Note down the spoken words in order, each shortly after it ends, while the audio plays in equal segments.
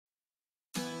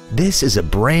This is a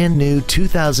brand new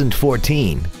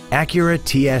 2014 Acura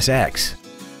TSX.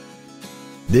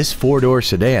 This four-door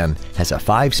sedan has a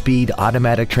 5-speed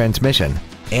automatic transmission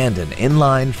and an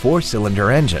inline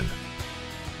 4-cylinder engine.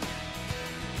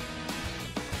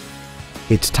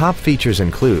 Its top features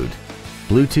include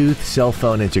Bluetooth cell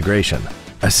phone integration,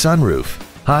 a sunroof,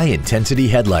 high-intensity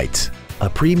headlights, a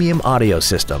premium audio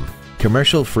system,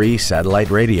 commercial-free satellite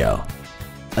radio,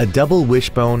 a double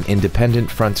wishbone independent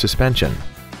front suspension,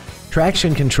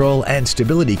 traction control and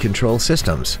stability control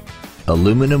systems,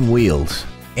 aluminum wheels,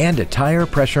 and a tire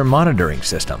pressure monitoring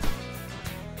system.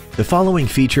 The following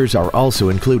features are also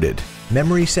included: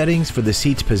 memory settings for the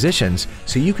seat's positions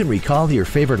so you can recall your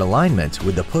favorite alignments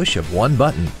with the push of one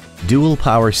button, dual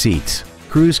power seats,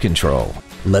 cruise control,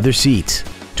 leather seats,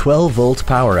 12-volt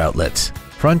power outlets,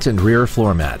 front and rear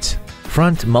floor mats,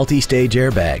 front multi-stage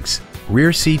airbags,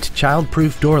 rear seat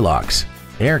child-proof door locks,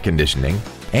 air conditioning,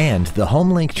 and the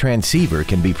HomeLink transceiver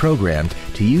can be programmed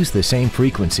to use the same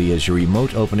frequency as your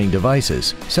remote opening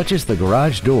devices, such as the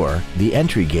garage door, the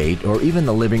entry gate, or even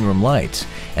the living room lights,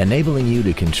 enabling you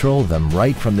to control them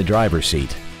right from the driver's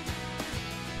seat.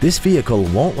 This vehicle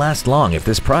won't last long at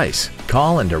this price.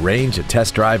 Call and arrange a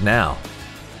test drive now.